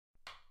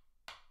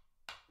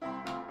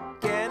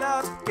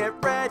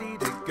get ready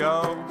to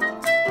go.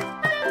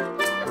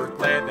 We're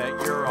glad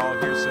that you're all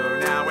here, so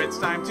now it's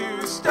time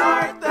to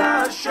start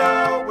the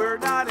show. We're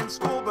not in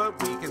school, but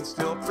we can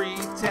still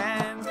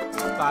pretend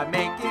by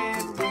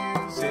making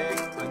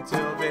music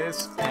until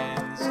this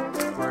ends.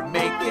 We're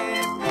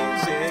making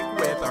music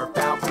with our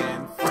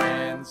Falcon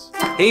friends.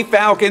 Hey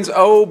Falcons,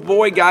 oh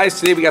boy guys,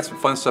 today we got some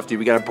fun stuff to do.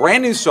 We got a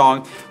brand new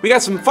song, we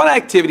got some fun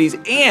activities,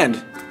 and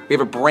we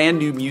have a brand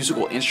new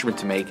musical instrument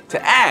to make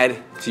to add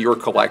to your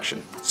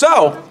collection.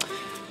 So,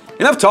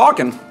 enough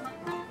talking,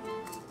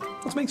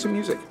 let's make some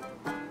music.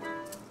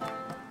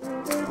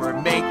 We're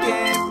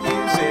making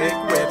music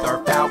with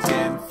our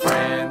Falcon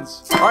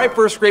friends. All right,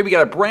 first grade, we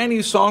got a brand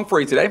new song for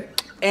you today.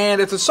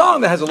 And it's a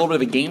song that has a little bit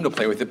of a game to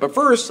play with it. But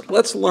first,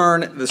 let's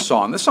learn the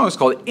song. This song is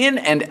called In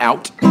and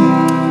Out.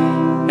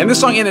 And this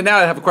song, In and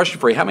Out, I have a question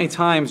for you. How many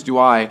times do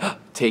I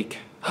take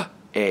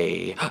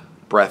a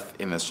breath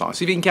in this song?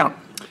 See if you can count.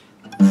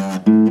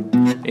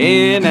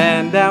 In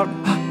and out,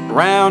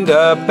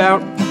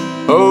 roundabout,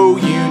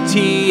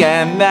 O-U-T,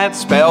 and that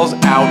spells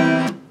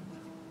out.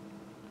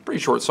 Pretty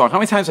short song. How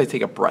many times did I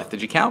take a breath?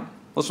 Did you count?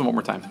 Listen one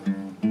more time.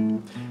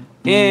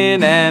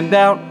 In and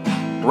out,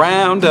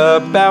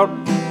 roundabout,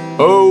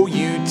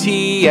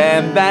 O-U-T,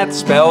 and that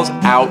spells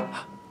out.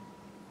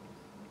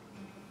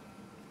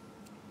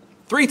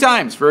 3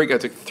 times. Very good. I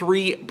took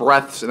 3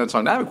 breaths in that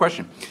song. Now I have a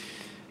question.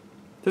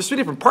 There's 3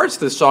 different parts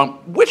to this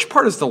song. Which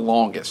part is the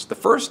longest? The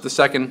first, the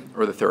second,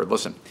 or the third?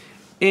 Listen.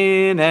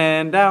 In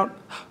and out,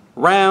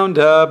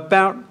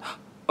 roundabout,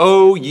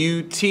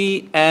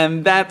 O-U-T,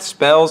 and that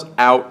spells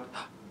out.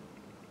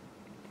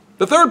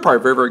 The third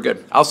part, very, very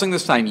good. I'll sing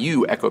this time.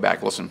 You echo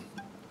back. Listen.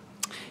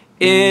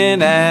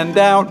 In and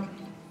out,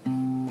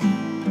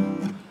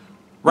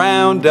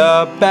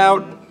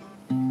 roundabout,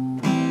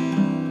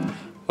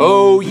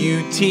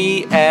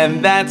 O-U-T,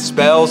 and that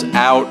spells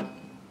out.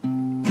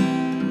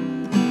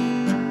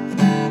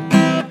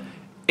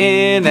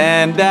 In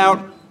and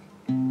out,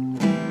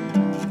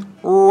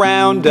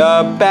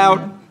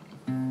 roundabout,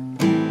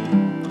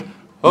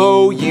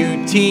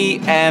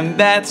 O-U-T, and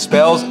that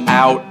spells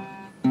out.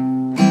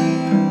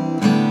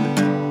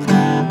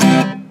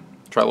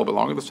 Try a little bit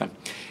longer this time.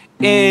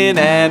 In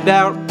and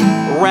out,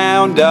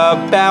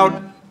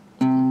 roundabout,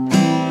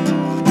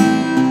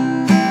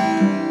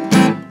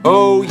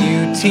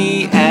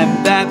 O-U-T,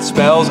 and that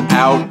spells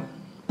out.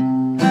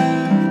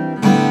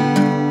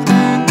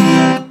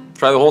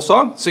 Try the whole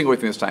song. Sing it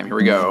with me this time. Here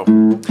we go.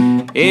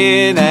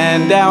 In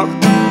and out,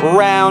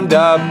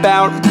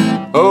 roundabout,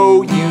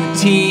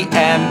 O-U-T,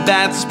 and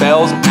that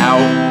spells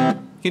out.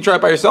 Can you try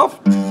it by yourself?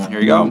 Here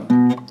you go.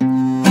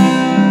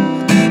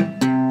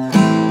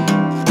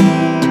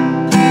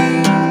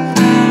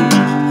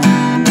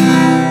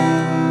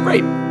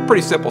 Great.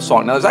 Pretty simple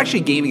song. Now, there's actually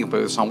a game you can play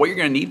with this song. What you're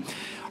going to need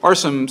are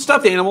some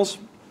stuffed animals,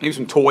 maybe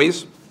some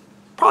toys.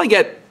 Probably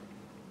get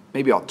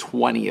maybe about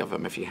 20 of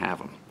them if you have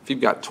them. If you've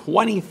got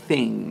 20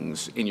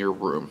 things in your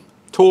room,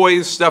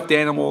 toys, stuffed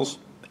animals,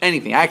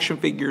 anything, action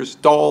figures,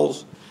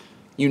 dolls,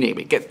 you name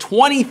it. Get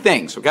 20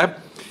 things, okay?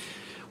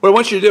 What I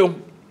want you to do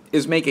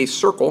is make a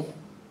circle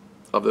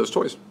of those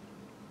toys.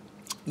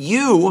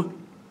 You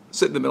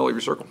sit in the middle of your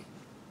circle.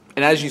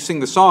 And as you sing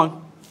the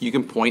song, you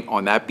can point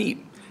on that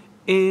beat.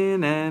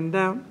 In and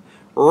out,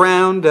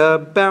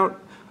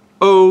 roundabout,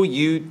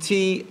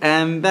 O-U-T,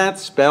 and that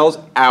spells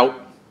out.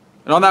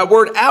 And on that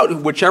word out,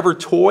 whichever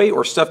toy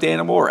or stuffed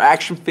animal or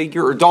action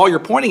figure or doll you're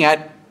pointing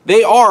at,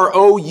 they are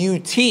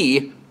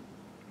O-U-T,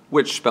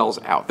 which spells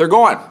out. They're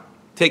gone.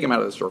 Take them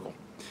out of the circle.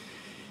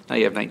 Now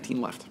you have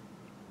 19 left.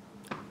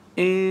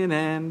 In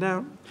and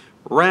out,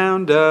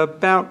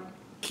 roundabout.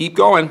 Keep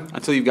going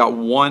until you've got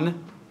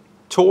 1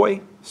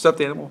 toy,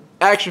 stuffed animal,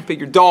 action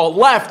figure, doll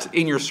left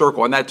in your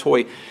circle. And that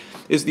toy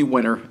is the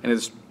winner and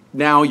is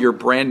now your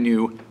brand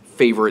new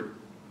favorite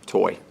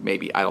toy.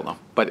 Maybe, I don't know,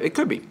 but it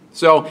could be.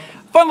 So,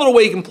 fun little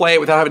way you can play it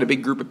without having a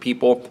big group of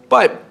people.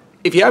 But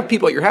if you have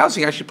people at your house,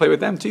 you can actually play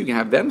with them too. You can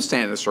have them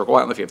stand in a circle. I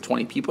don't know if you have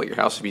 20 people at your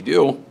house. If you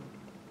do,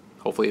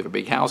 hopefully you have a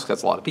big house because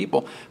that's a lot of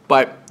people.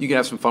 But you can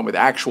have some fun with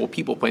actual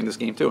people playing this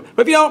game too.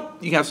 But if you don't,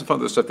 you can have some fun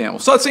with the stuffed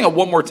animals. So let's sing it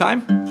one more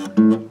time.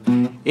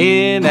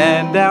 In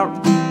and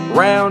out,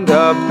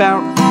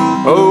 roundabout,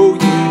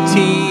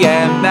 O-U-T,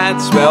 and that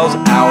spells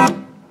out.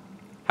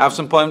 Have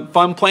some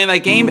fun playing that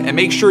game and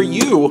make sure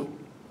you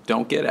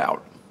don't get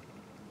out.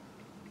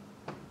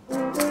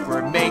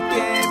 We're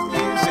making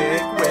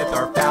music with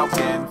our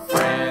Falcon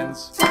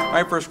friends. All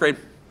right, first grade,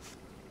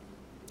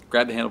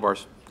 grab the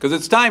handlebars because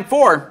it's time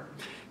for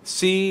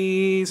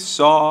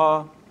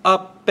Seesaw,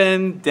 up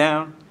and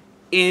down,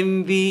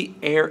 in the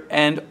air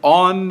and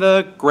on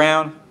the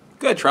ground.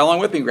 Good, try along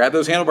with me. Grab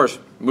those handlebars.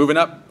 Moving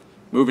up,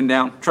 moving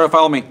down. Try to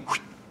follow me.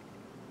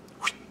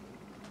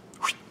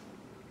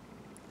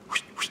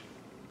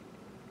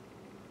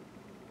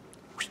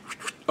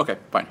 Okay,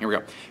 fine, here we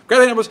go. Grab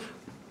the handlebars.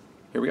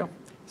 Here we go.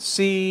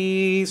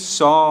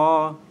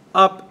 Seesaw,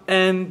 up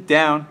and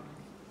down,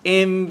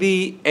 in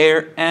the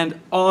air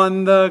and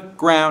on the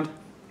ground.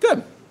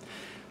 Good.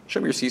 Show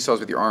me your seesaws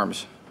with your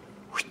arms.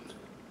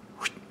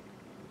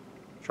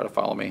 Try to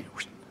follow me.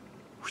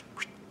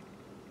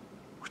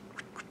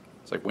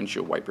 It's like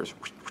windshield wipers.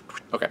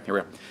 Okay, here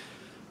we go.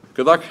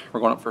 Good luck. We're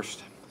going up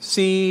first.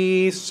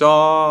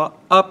 Seesaw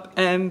up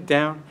and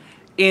down,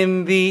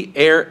 in the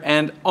air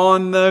and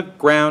on the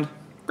ground.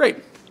 Great.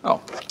 Oh,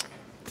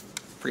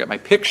 forget my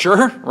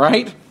picture,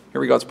 right?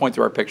 Here we go. Let's point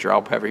to our picture.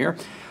 I'll have it here.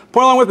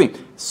 Point along with me.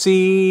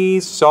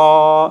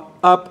 Seesaw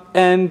up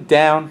and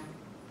down.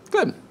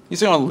 Good. You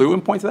sing on Lou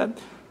and point to that.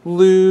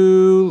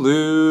 Lou,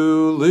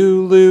 Lou,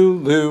 Lou, Lou,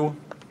 Lou.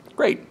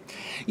 Great.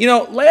 You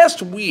know,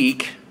 last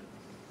week,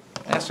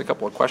 I asked a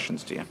couple of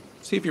questions to you.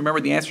 See if you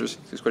remember the answers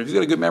to these questions. Who's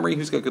got a good memory?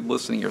 Who's got good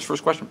listening ears?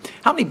 First question.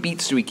 How many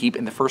beats do we keep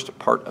in the first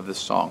part of this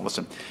song?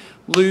 Listen.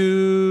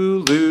 Lou,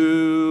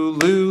 Lou,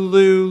 Lou,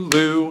 Lou,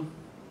 Lou. How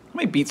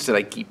many beats did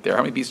I keep there?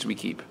 How many beats do we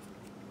keep?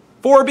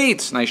 4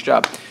 beats. Nice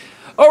job.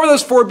 Over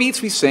those 4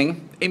 beats, we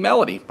sing a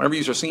melody. Whenever you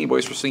use our singing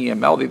voice, we're singing a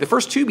melody. The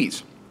first 2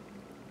 beats.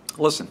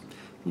 Listen.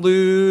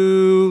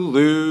 Lou,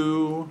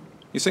 Lou.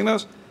 You sing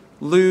those?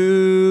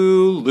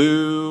 Lou,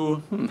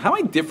 Lou. How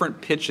many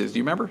different pitches? Do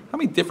you remember? How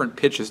many different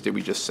pitches did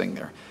we just sing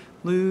there?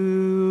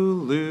 Lou,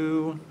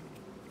 Lou.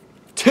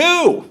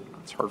 2.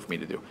 That's hard for me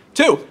to do.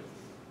 2.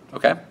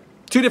 Okay.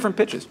 2 different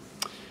pitches.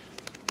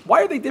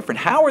 Why are they different?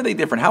 How are they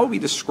different? How would we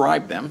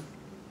describe them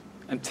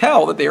and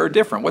tell that they are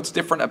different? What's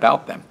different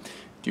about them?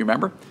 Do you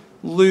remember?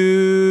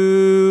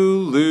 Lou,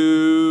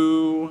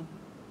 Lou.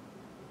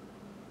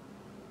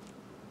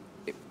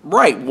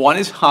 Right, one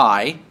is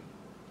high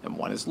and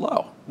one is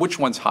low. Which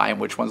one's high and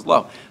which one's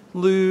low?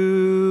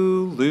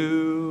 Lou,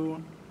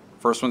 Lou.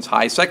 First one's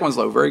high, second one's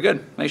low. Very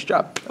good. Nice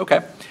job. Okay.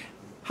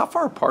 How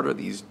far apart are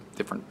these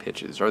different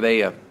pitches? Are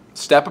they a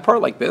step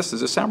apart like this?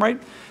 Does this sound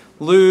right?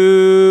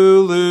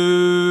 Lou,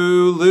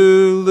 Lou,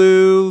 Lou,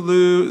 Lou,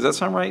 Lou. Does that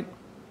sound right?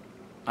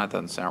 That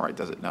doesn't sound right,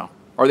 does it? No.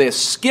 Are they a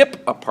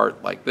skip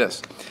apart like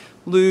this?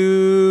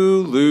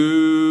 Lou,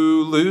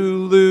 Lou,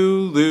 Lou, Lou,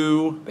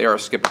 Lou. They are a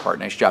skip apart.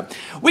 Nice job.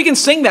 We can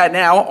sing that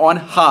now on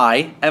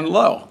high and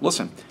low.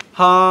 Listen.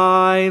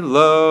 High,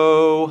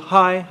 low,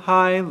 high,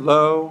 high,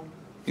 low.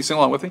 You sing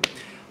along with me?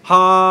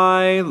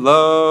 High,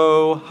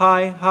 low,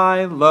 high,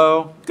 high,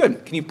 low.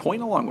 Good. Can you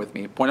point along with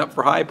me? Point up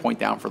for high, point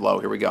down for low.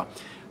 Here we go.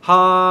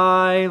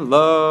 High,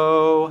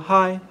 low,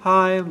 high,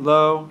 high,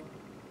 low.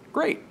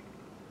 Great.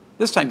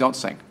 This time don't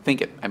sing.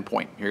 Think it and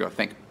point. Here you go.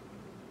 Think.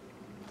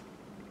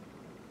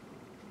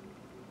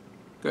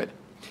 Good.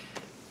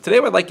 Today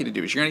what I'd like you to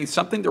do is you're going to need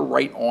something to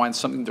write on,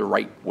 something to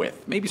write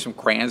with. Maybe some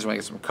crayons, we're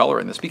going to get some color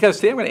in this. Because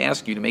today I'm going to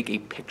ask you to make a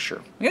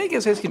picture. I'm going to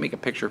ask you to make a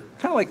picture,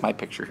 kind of like my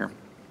picture here.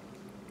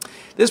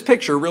 This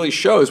picture really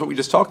shows what we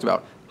just talked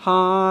about.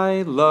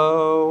 High,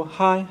 low,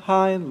 high,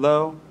 high,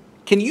 low.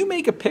 Can you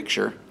make a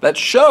picture that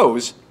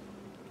shows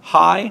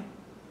high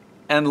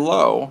and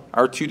low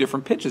are 2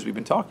 different pitches we've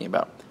been talking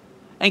about?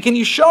 And can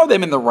you show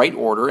them in the right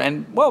order?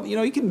 And, well, you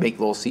know, you can make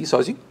little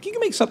seesaws. You can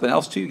make something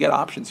else, too. You get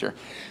options here.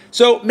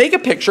 So make a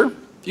picture.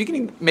 You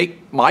can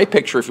make my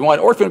picture if you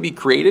want. Or if you want to be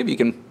creative, you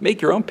can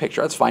make your own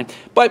picture. That's fine.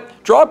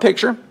 But draw a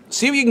picture.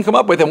 See what you can come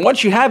up with. And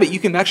once you have it, you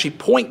can actually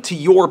point to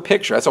your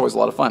picture. That's always a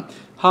lot of fun.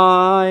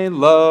 High,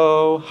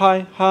 low,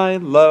 high, high,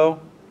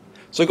 low.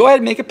 So go ahead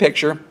and make a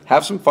picture.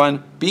 Have some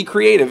fun. Be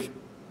creative.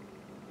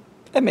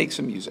 And make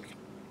some music.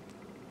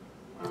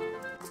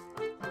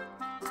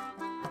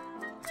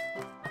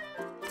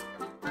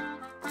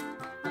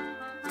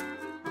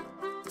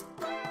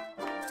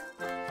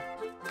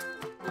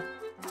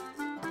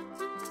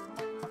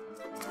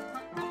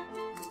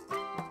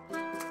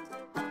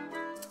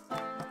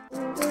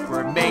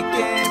 We're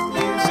making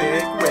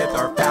music with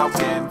our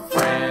fountain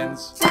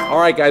friends. All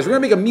right, guys, we're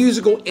going to make a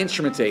musical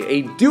instrument today,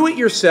 a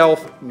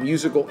do-it-yourself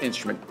musical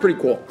instrument. Pretty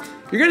cool.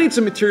 You're going to need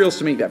some materials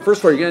to make that.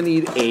 First of all, you're going to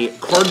need a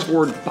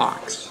cardboard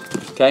box,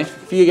 okay?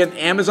 If you get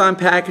Amazon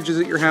packages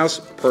at your house,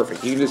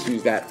 perfect. You can just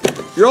use that.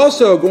 You're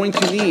also going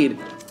to need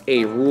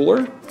a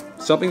ruler,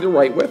 something to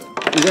write with.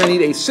 You're going to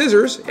need a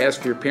scissors.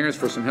 Ask your parents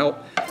for some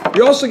help.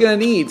 You're also going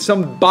to need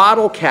some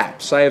bottle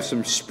caps. I have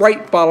some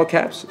Sprite bottle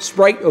caps.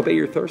 Sprite, obey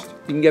your thirst.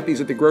 You can get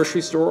these at the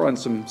grocery store on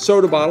some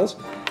soda bottles.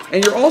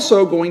 And you're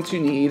also going to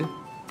need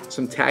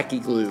some tacky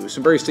glue,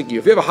 some very sticky glue.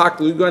 If you have a hot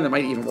glue gun, that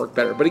might even work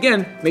better. But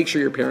again, make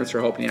sure your parents are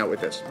helping you out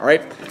with this, all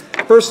right?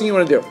 First thing you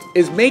want to do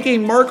is make a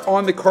mark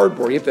on the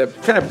cardboard. You have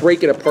to kind of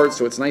break it apart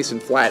so it's nice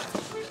and flat.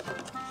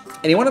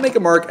 And you want to make a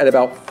mark at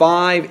about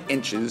 5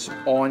 inches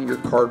on your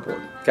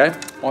cardboard, okay?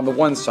 On the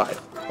one side.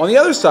 On the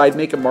other side,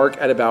 make a mark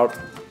at about,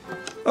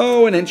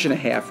 1.5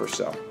 inches or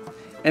so.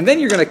 And then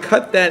you're going to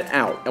cut that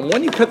out. And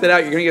when you cut that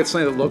out, you're going to get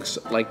something that looks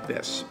like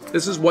this.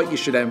 This is what you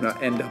should end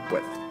up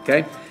with,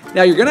 okay?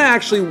 Now, you're going to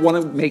actually want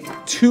to make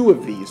 2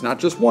 of these, not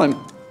just 1.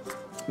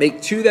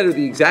 Make 2 that are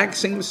the exact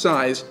same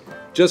size,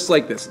 just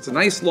like this. It's a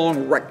nice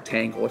long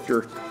rectangle. If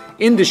you're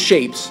into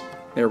shapes,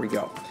 there we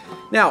go.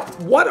 Now,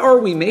 what are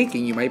we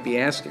making, you might be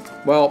asking?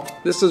 Well,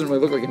 this doesn't really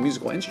look like a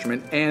musical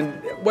instrument,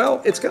 and,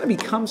 well, it's going to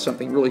become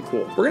something really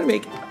cool. We're going to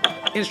make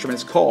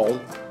instruments called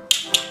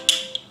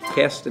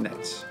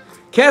castanets.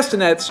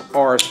 Castanets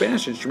are a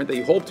Spanish instrument that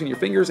you hold between your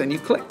fingers and you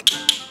click.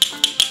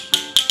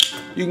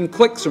 you can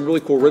click some really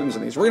cool rhythms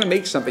in these. We're going to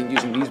make something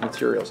using these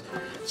materials.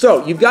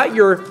 So you've got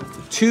your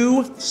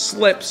 2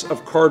 slips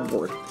of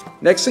cardboard.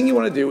 Next thing you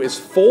want to do is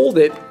fold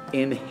it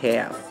in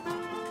half,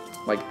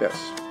 like this.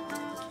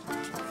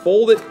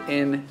 Fold it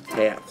in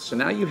half. So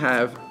now you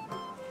have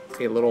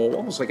a little,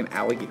 almost like an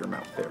alligator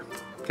mouth there,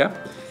 okay?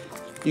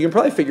 You can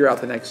probably figure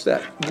out the next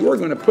step. You are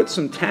going to put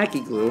some tacky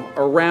glue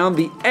around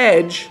the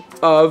edge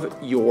of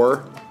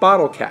your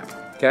bottle cap,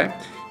 okay?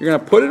 You're going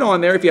to put it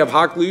on there. If you have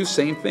hot glue,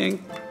 same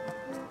thing.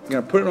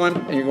 You're going to put it on,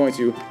 and you're going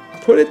to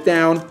put it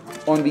down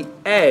on the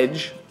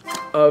edge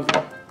of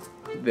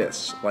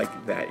this,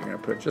 like that. You're going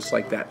to put it just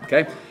like that,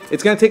 okay?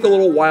 It's going to take a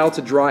little while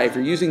to dry. If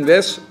you're using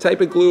this type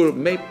of glue, it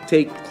may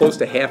take close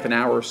to half an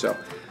hour or so.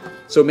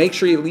 So make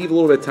sure you leave a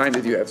little bit of time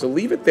to do that. So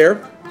leave it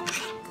there.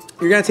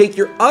 You're going to take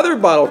your other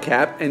bottle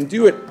cap and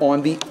do it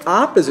on the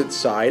opposite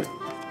side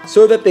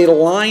so that they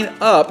line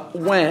up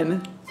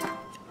when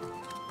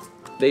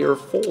they are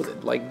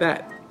folded, like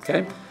that,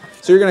 okay?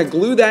 So you're going to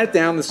glue that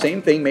down, the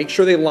same thing. Make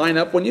sure they line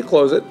up when you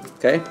close it,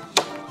 okay?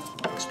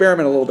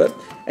 Experiment a little bit.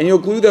 And you'll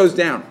glue those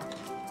down.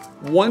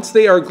 Once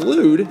they are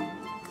glued,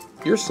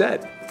 you're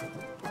set.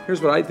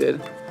 Here's what I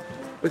did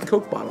with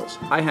Coke bottles.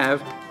 I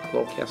have a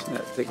little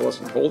castanet. Take a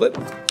listen. Hold it.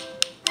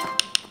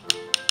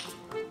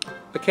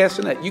 A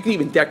castanet. You can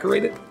even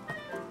decorate it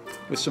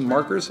with some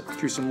markers,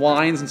 through some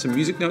lines and some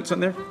music notes on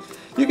there.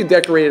 You can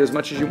decorate it as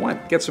much as you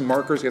want. Get some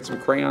markers, get some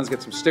crayons,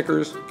 get some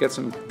stickers, get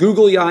some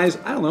googly eyes.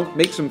 I don't know,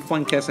 make some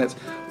fun castanets.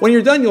 When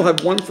you're done, you'll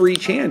have one for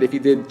each hand if you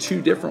did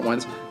 2 different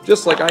ones,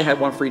 just like I had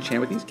one for each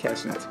hand with these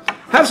castanets.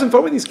 Have some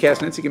fun with these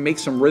castanets. You can make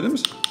some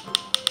rhythms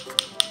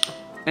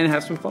and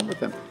have some fun with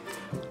them.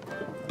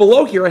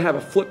 Below here, I have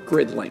a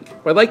Flipgrid link.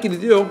 What I'd like you to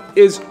do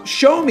is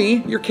show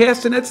me your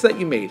castanets that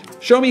you made.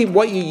 Show me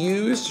what you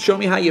used, show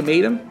me how you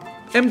made them,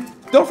 and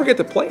don't forget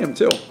to play them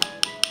too.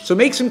 So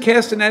make some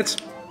castanets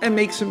and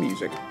make some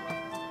music.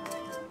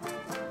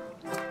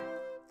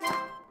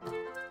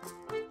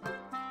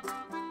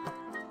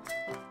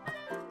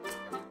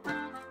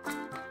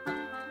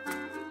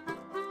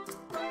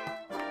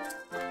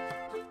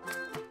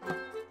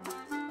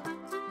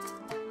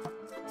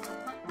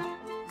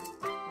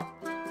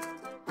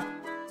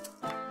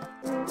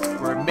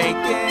 We're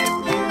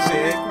making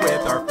music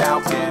with our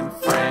Falcon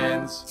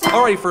friends.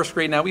 Alrighty, first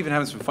grade now. We've been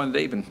having some fun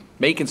today. Been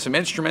making some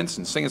instruments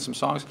and singing some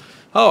songs.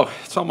 Oh,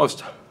 it's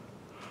almost...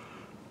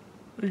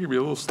 I could be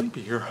a little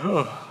sleepy here.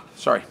 Oh,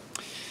 sorry.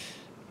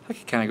 I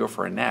could kind of go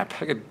for a nap.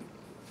 I could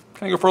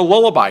kind of go for a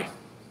lullaby.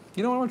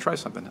 You know what? I want to try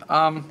something.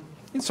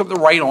 Need something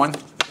to write on,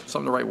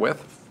 something to write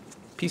with.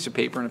 Piece of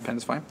paper and a pen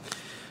is fine.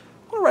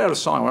 I want to write out a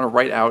song. I want to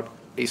write out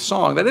a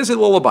song that is a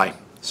lullaby.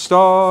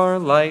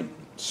 Starlight,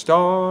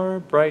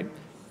 star bright,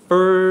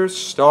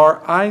 first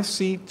star I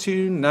see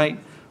tonight.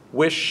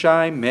 Wish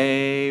I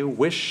may,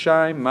 wish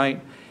I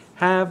might,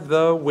 have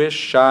the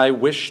wish I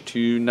wish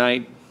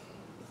tonight.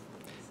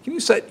 Can you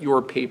set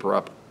your paper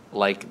up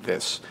like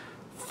this?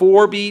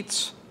 4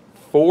 beats,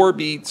 4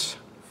 beats,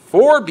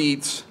 4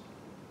 beats,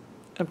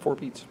 and 4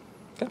 beats.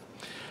 Okay.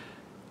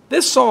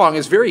 This song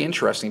is very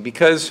interesting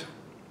because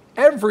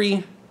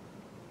every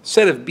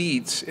set of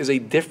beats is a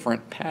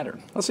different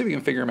pattern. Let's see if we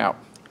can figure them out.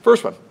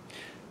 First one,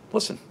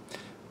 listen.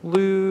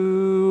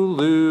 Loo,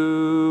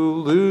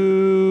 loo,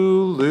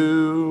 loo,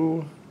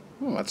 loo.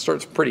 Oh, that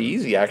starts pretty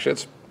easy, actually.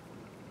 It's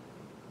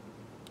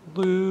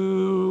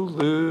loo,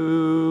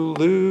 loo,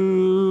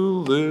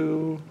 loo,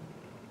 loo.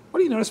 What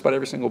do you notice about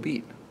every single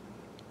beat?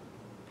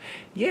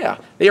 Yeah,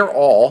 they are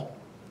all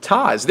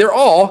tas. They're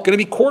all going to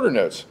be quarter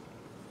notes.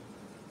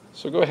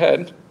 So go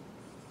ahead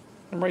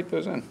and write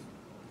those in.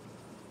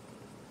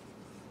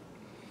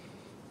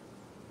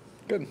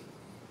 Good.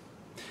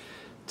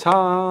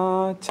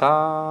 Ta,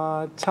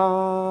 ta,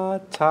 ta,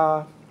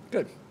 ta.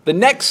 Good. The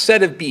next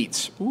set of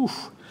beats.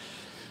 Oof.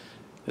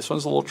 This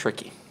one's a little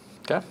tricky.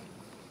 Okay?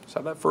 So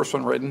have that first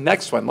one written.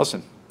 Next one,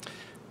 listen.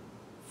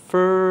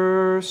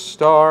 First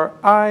star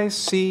I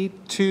see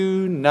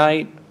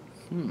tonight.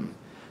 Loo,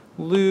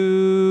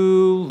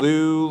 loo,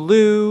 loo,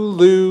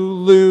 loo,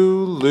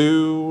 loo,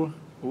 loo.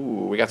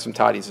 Ooh, we got some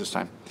toddies this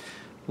time.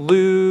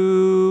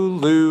 Loo,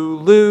 loo,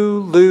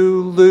 loo,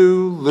 loo,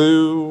 loo,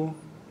 loo.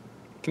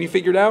 Can you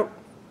figure it out?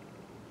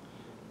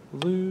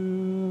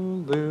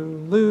 Loo,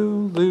 loo,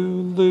 loo,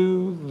 loo,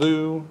 loo,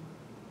 loo.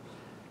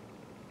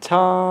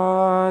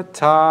 Ta,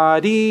 ta,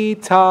 dee,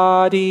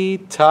 ta, dee,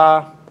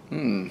 ta.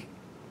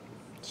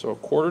 So a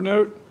quarter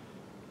note,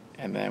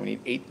 and then we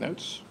need 8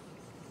 notes.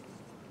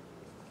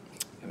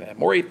 And then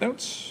more 8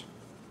 notes,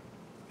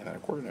 and then a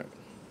quarter note.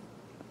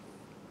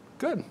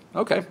 Good,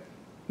 okay.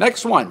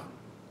 Next one.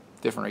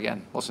 Different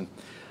again, listen.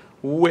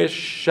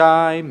 Wish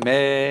I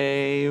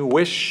may,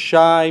 wish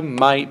I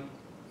might.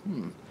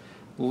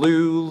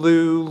 Loo,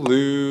 loo,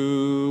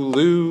 loo,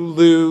 loo,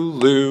 loo,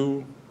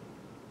 loo.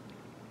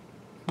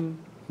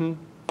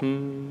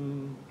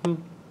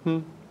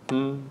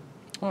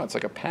 Oh, it's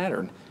like a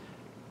pattern.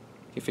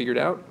 You figured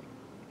it out?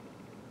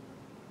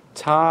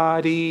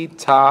 Ta-dee,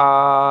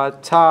 ta,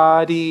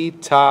 ta-dee,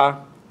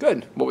 ta.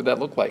 Good. What would that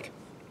look like?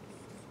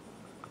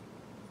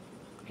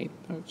 8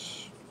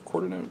 notes,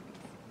 quarter note,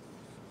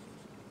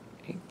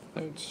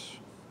 notes,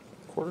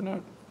 quarter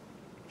note.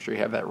 Make sure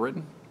you have that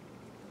written.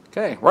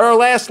 Okay, we're at our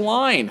last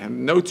line.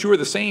 And no two are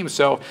the same,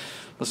 so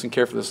listen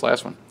carefully to this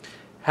last one.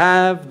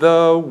 Have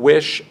the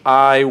wish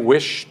I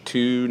wish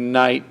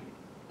tonight.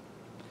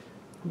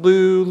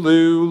 Loo,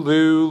 loo,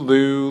 loo,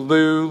 loo,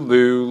 loo,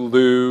 loo,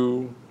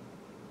 loo.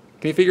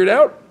 Can you figure it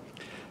out?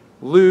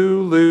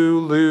 Loo, loo,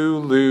 loo,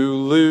 loo,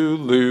 loo,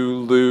 loo,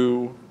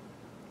 loo.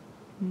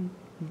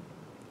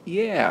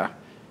 Yeah.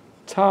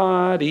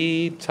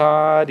 Toddy,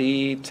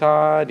 toddy,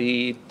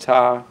 toddy,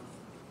 ta.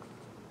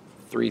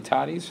 3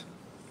 toddies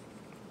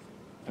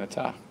and a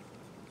ta.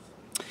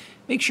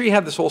 Make sure you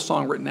have this whole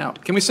song written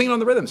out. Can we sing it on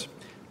the rhythms?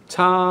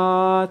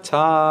 Ta,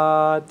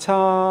 ta,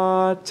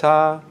 ta,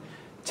 ta.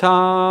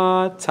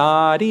 Ta,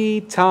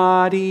 toddy,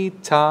 toddy,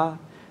 ta.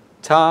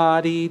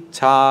 Toddy,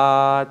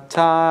 ta,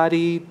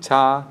 toddy,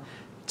 ta.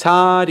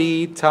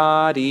 Toddy,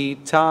 toddy,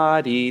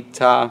 toddy,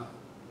 ta.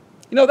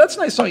 You know, that's a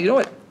nice song. You know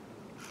what?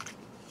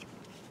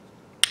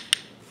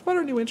 What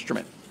our new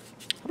instrument?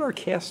 What are our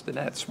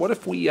castanets? What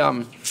if we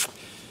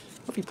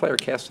play our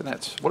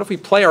castanets? What if we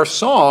play our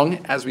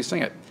song as we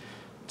sing it?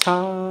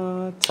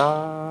 Ta,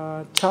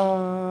 ta,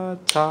 ta,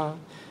 ta.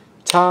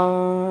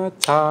 Ta,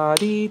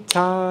 toddy,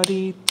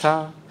 toddy,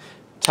 ta.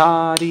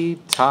 Toddy,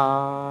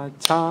 ta,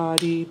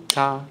 toddy,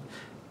 ta.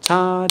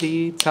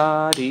 Toddy,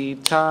 toddy,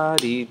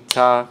 toddy,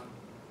 ta.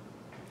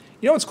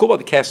 You know what's cool about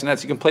the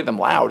castanets? You can play them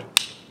loud,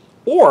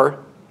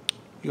 or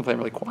you can play them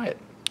really quiet.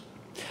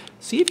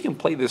 See if you can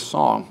play this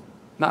song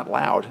not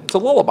loud. It's a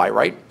lullaby,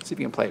 right? See if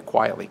you can play it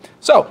quietly.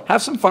 So,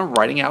 have some fun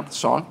writing out the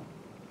song.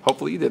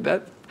 Hopefully you did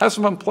that. Have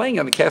some fun playing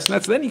on the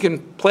castanets. Then you can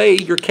play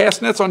your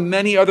castanets on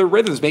many other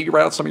rhythms. Maybe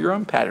write out some of your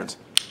own patterns.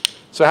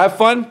 So have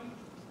fun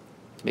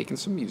making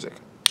some music.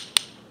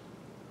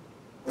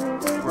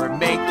 We're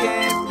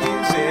making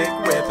music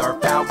with our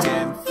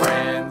falcon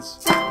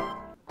friends.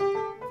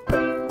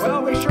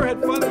 Well, we sure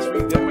had fun this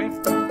week, didn't we?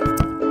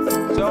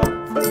 So,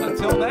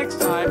 until next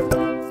time,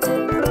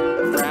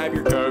 grab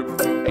your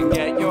coat and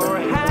get your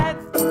hat.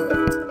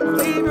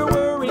 Leave your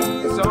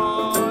worries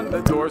on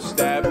the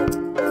doorstep.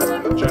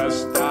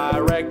 Just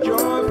direct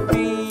your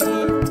feet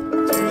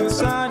to the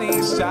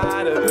sunny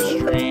side of the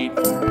street.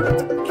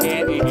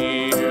 Can't you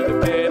hear the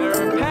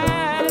pitter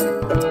pat?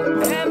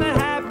 And the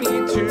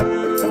happy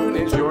tune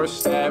is your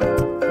step.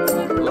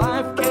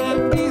 Life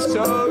can be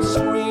so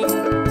sweet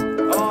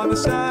on the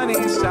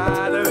sunny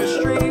side of the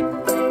street.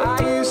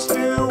 I used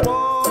to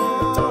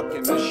walk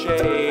in the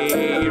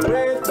shade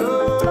with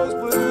those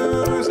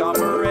blues on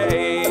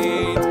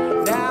parade.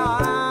 Now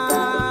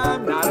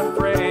I'm not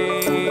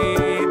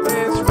afraid.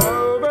 This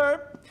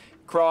rover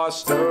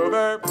crossed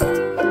over.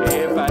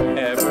 If I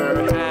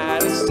ever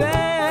had a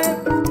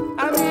cent,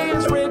 I'd be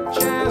as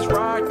rich as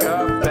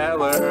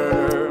Rockefeller.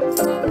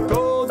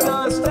 Gold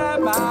dust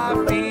at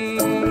my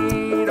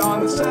feet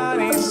on the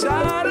sunny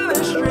side of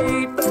the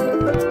street.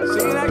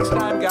 See you next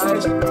time,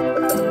 guys.